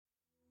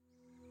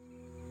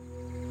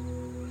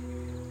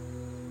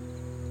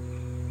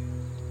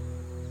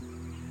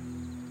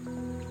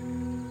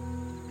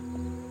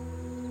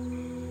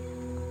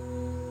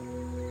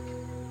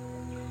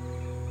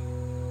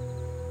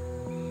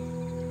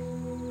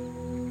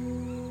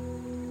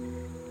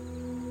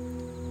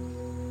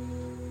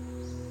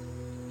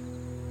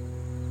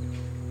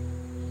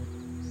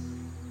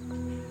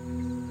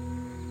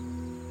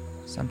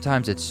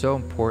Sometimes it's so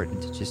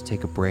important to just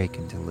take a break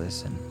and to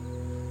listen.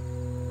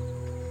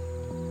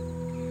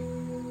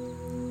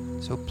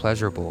 So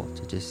pleasurable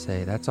to just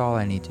say, that's all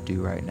I need to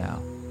do right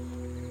now.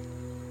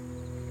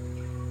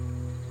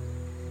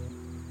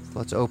 So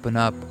let's open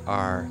up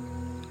our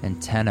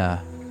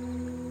antenna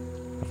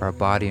of our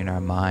body and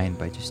our mind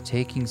by just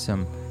taking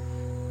some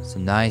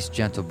nice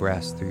gentle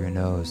breaths through your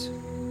nose.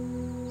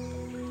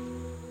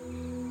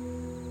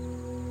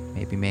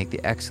 Maybe make the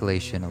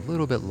exhalation a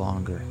little bit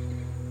longer.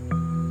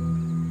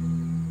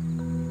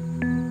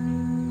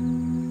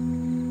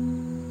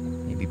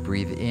 Maybe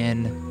breathe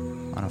in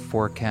on a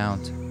 4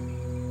 count,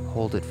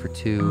 hold it for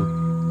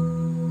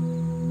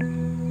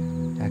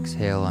 2.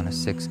 Exhale on a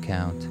 6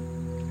 count,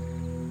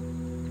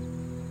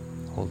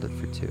 hold it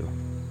for 2.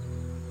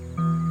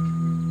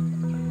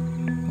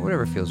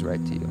 Whatever feels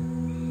right to you.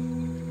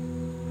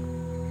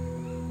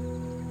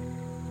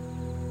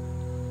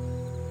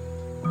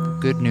 The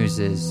good news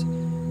is,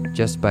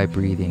 just by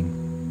breathing,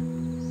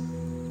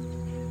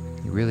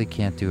 you really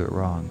can't do it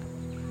wrong.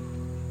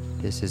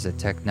 This is a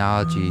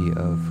technology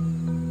of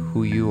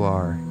who you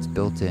are. It's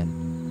built in.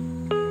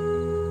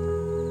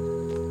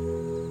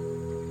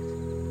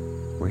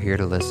 We're here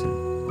to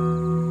listen.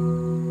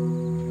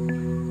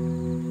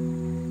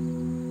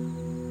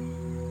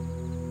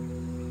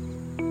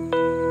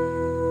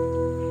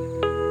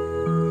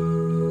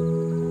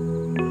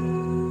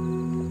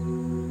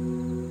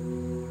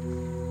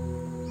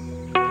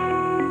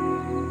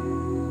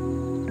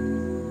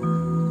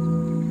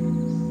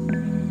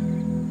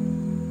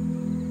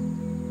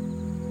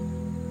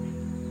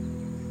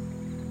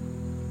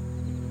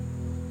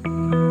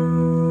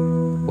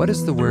 What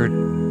does the word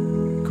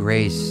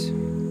grace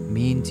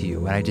mean to you?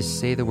 When I just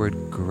say the word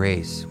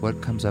grace,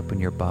 what comes up in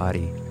your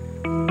body?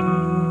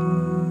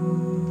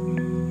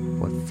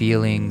 What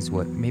feelings,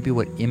 what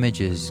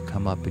images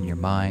come up in your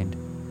mind?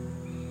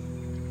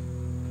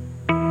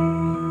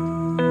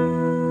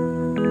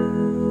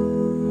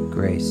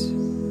 Grace.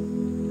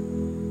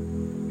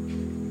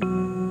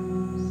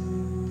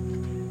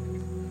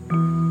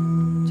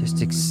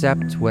 Just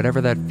accept whatever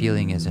that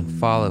feeling is and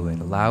follow it.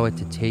 Allow it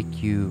to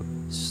take you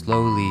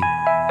slowly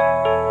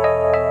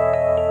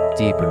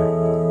deeper.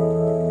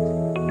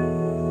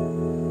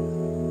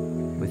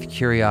 With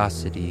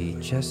curiosity,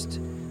 just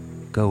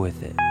go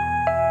with it.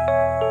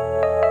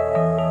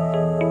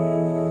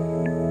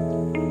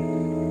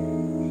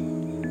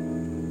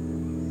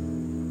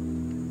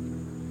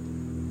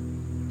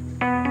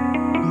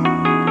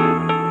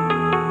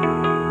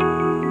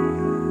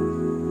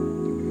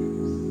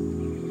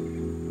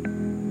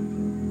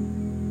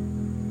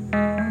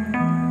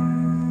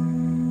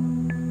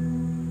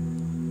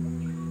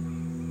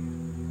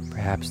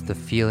 Perhaps the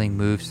feeling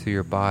moves through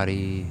your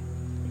body.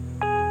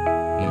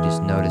 You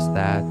just notice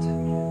that.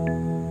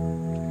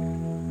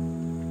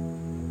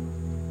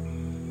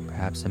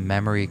 Perhaps a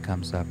memory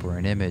comes up or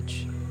an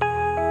image.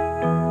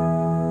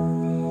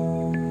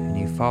 And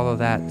you follow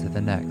that to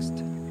the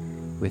next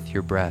with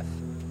your breath.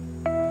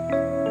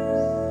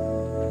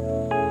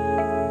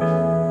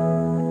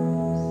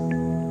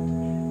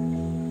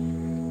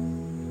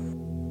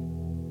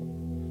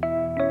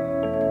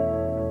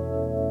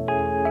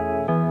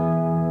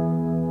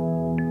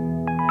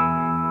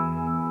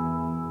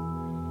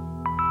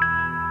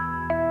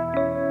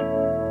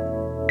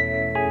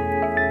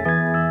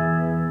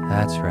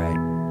 That's right.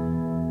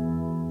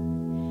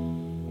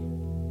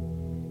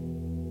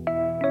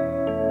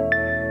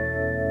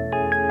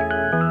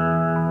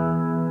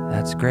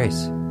 That's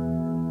grace.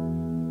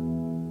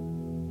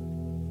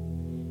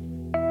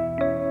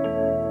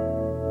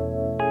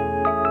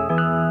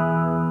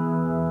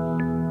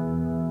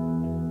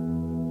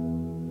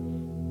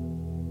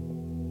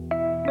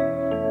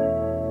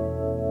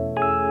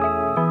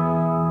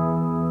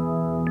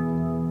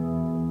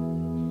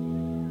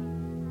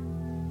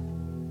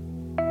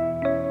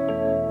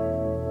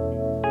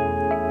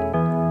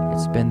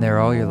 It's been there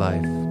all your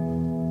life.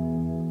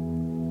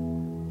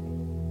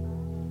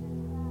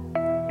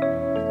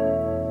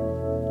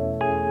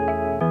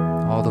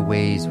 All the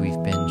ways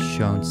we've been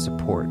shown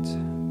support.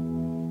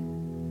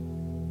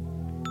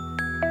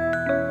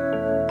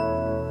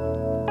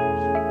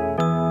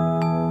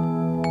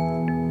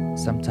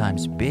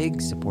 Sometimes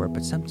big support,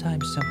 but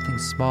sometimes something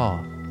small.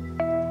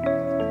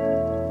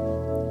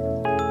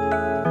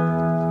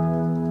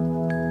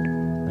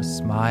 A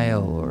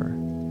smile or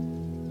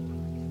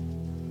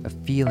a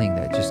feeling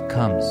that just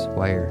comes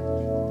while you're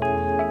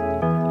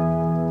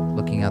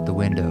looking out the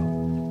window,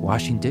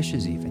 washing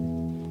dishes even.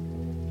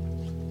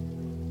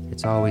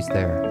 It's always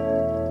there.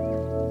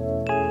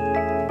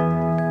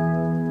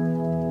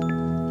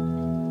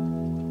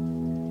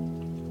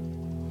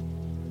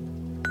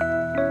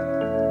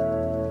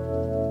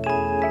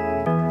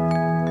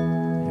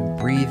 And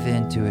breathe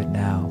into it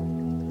now.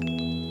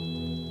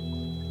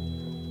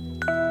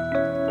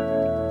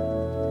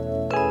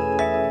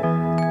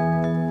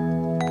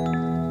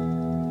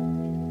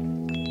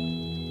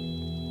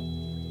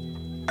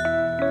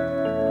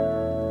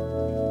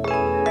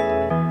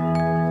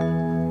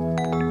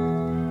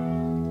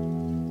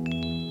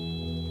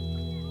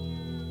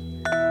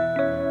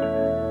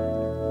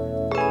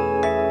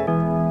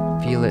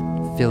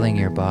 filling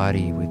your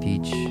body with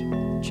each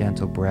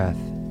gentle breath,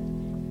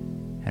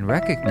 and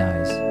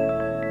recognize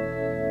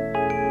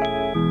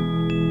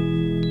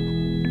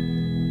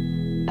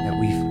that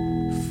we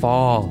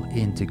fall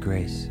into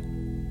grace.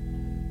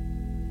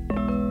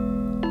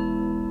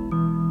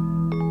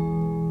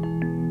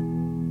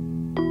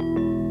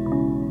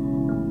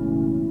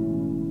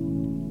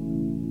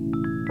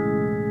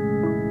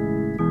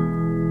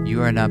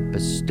 You are not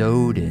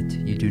bestowed it,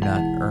 you do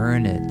not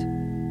earn it,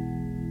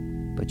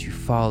 but you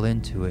fall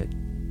into it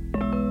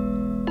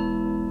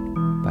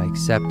by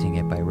accepting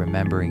it, by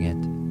remembering it,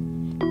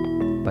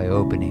 by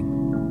opening.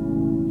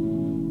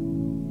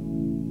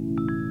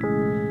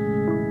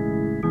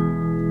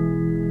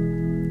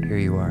 Here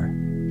you are.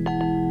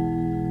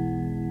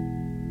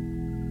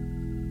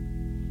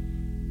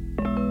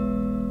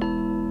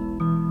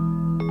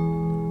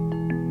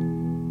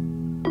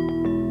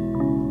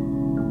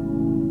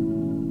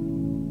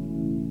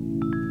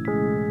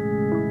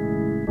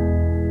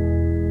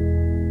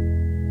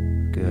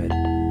 Good.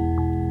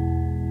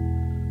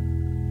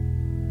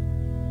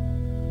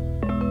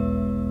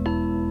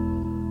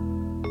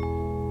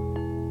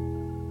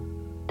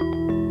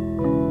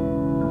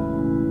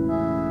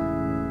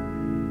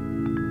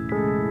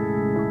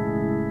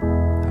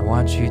 I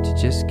want you to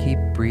just keep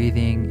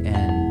breathing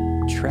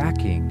and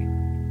tracking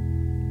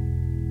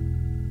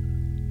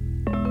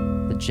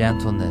the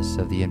gentleness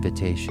of the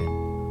invitation,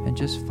 and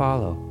just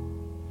follow.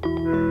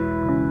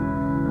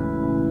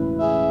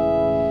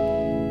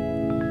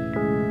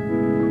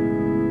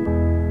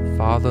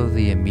 Follow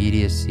the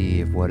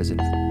immediacy of what is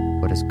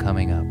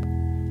coming up.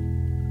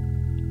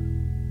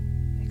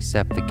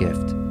 Accept the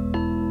gift.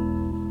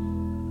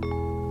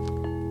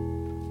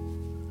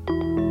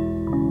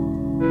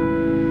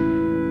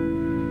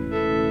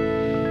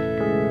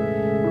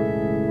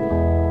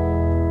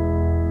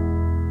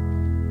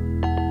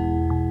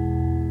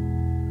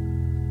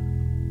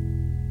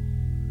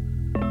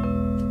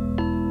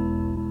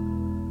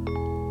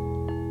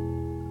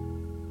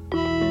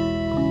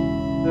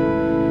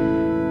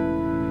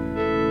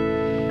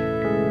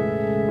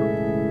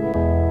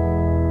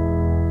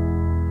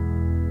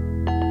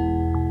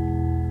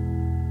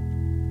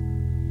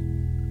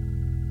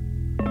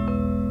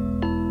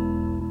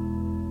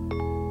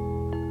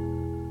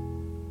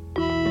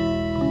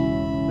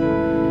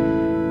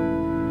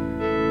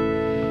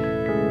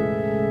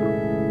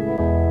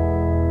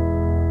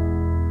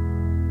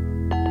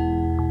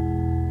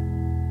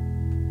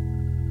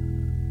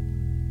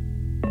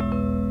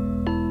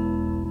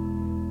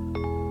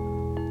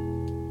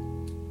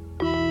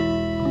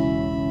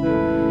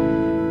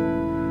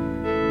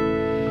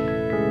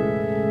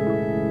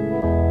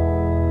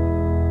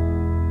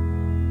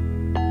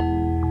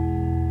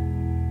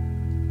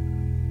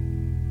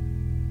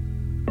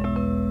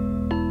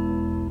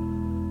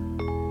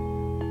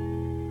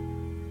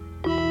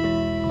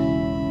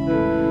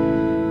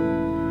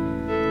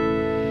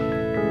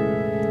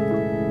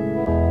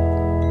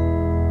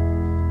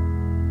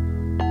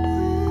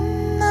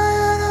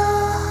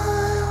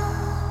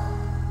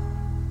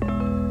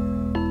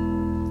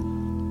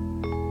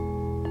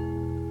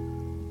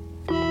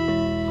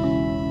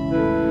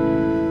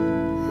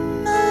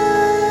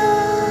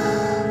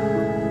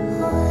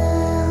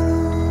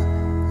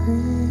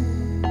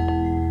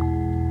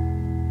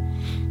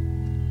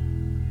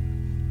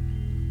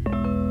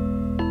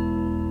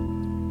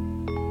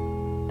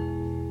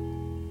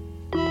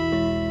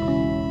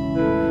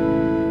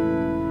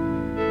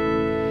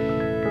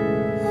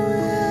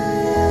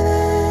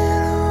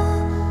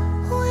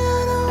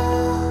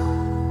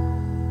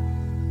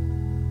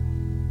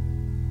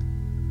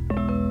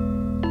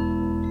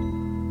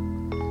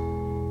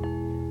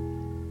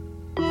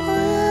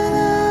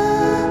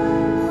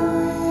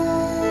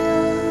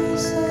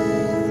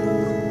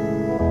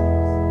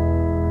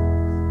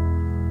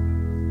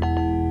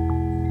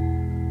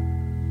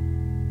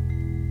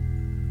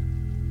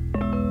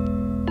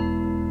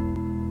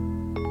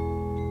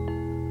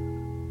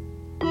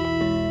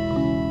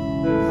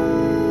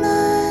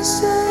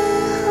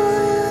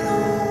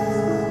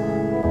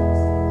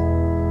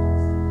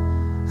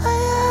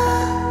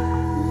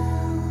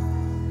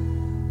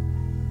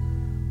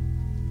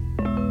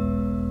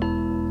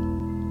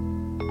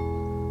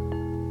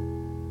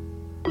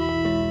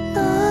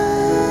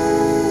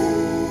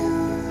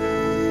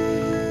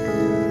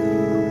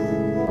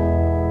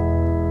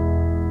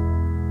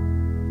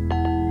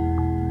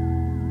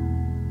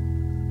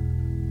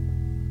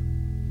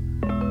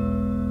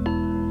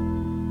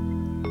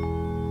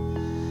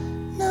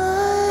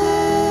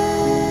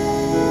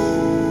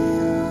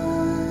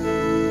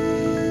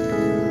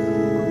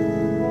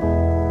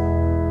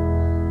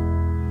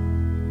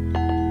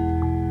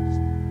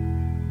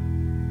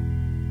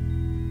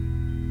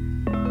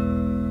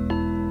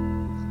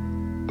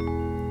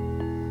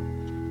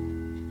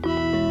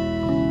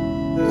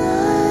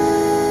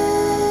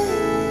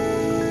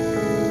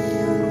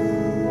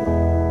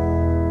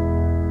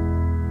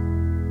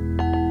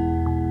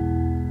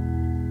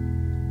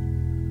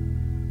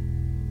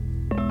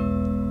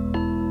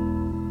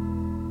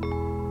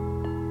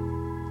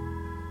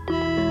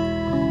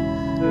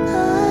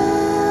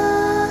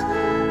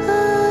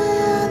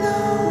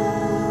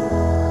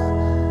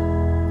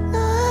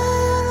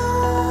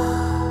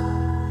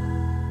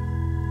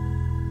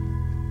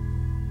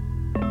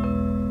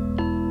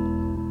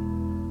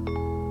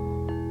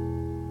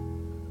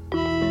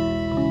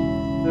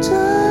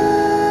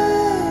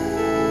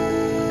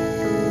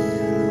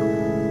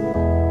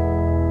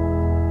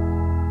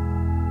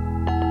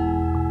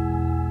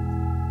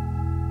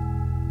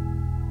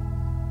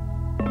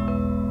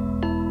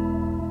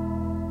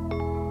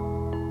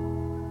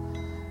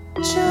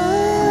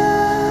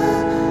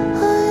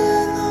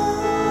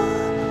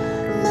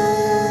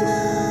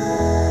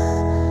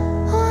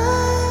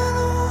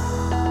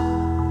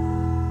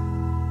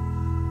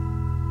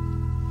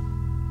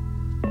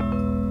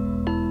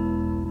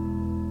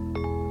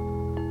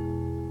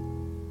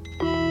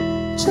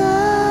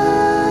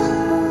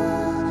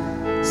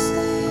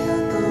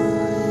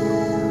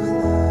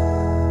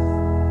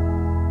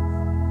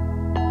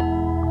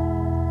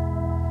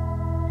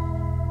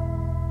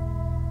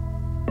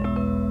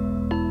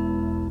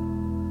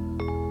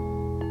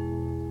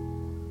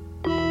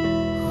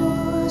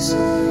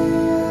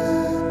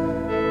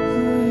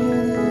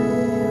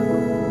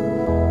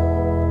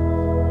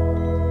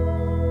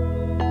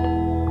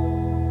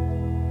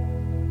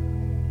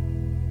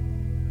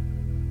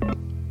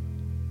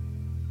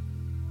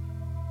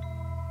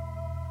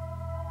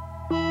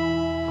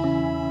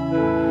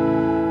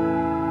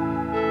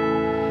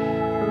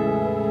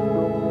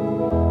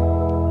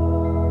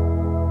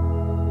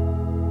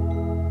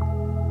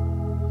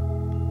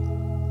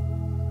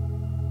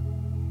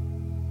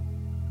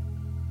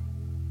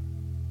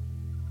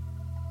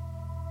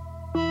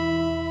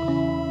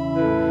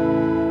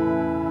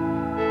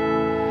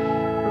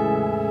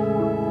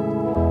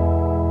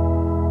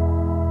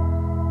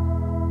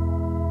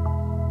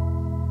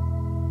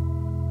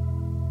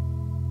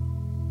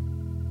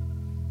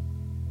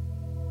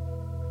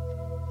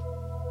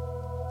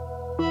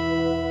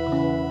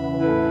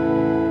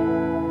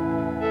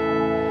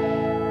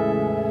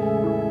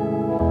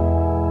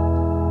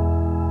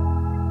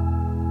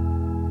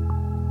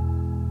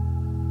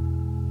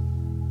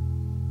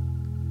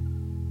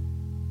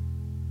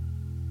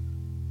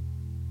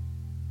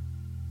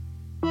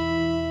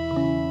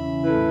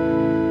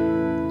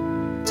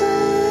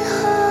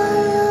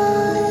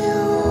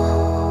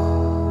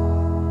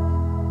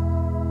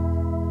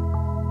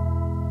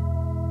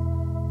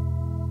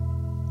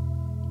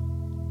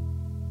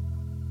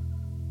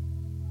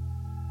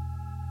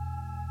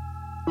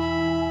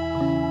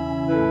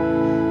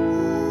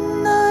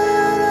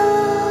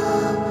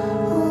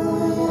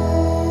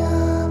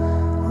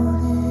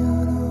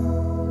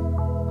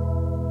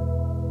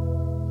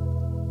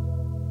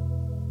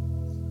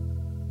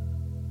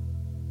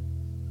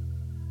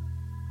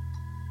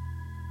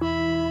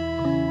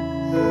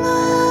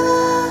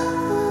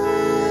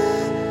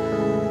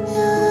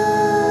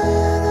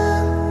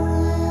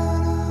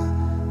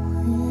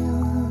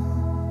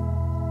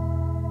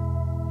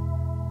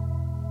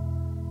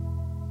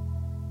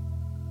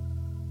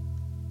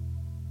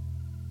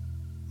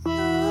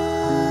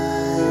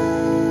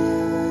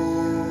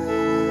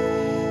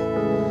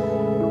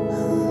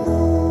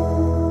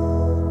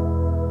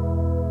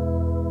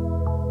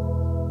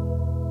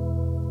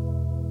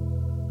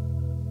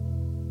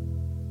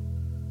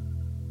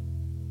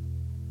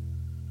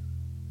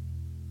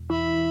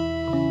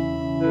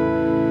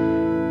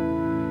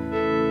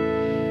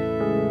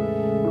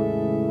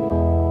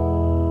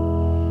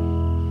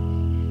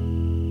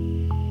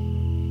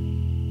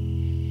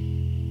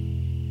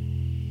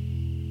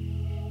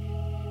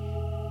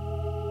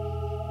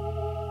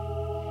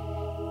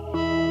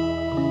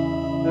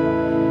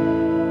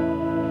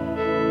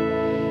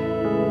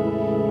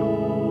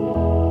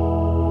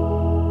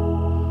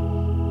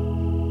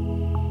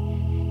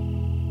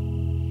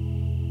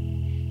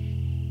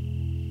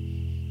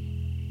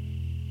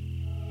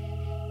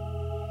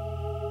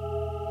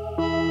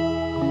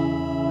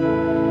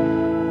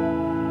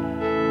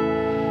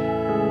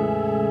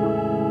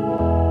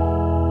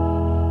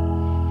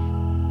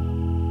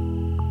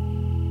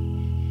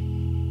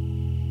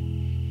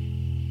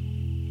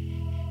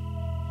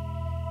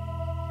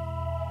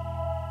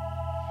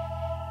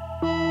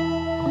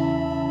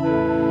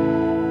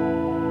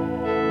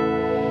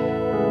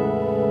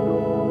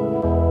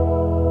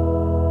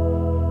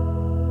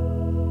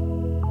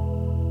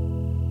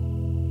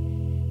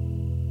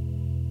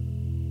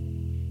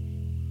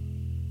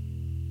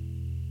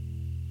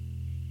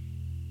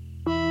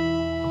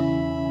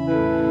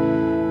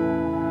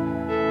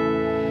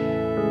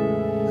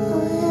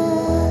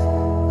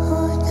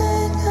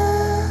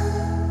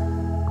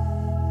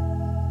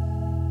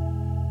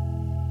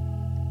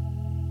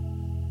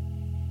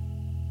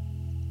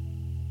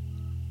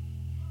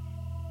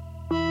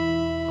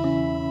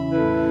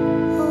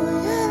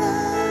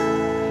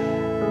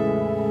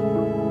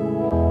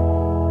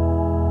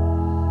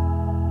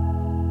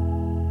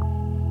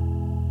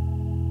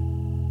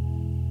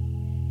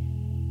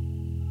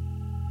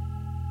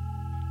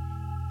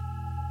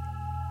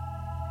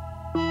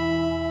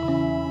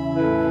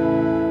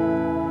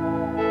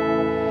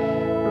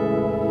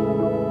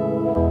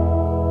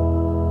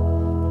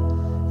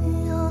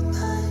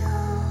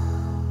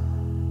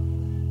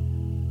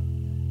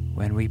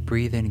 When we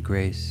breathe in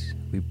grace,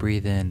 we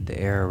breathe in the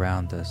air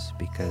around us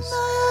because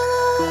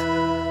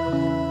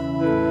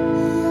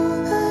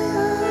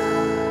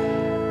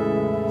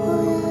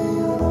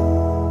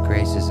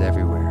grace is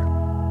everywhere.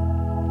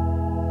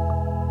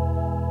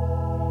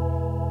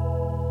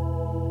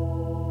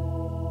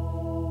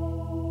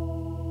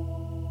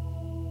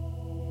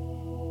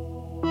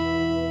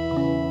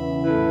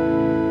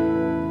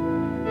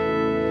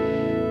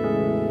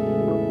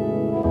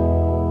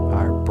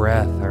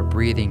 Our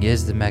breathing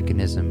is the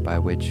mechanism by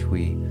which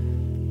we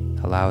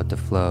allow it to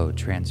flow,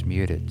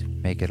 transmute it,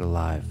 make it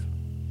alive.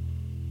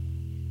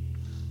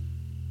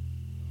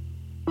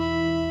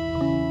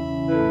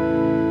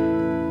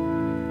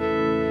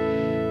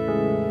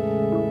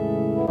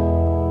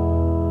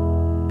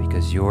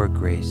 Because your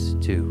grace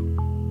too.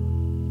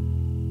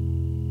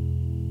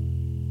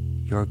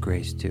 Your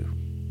grace too.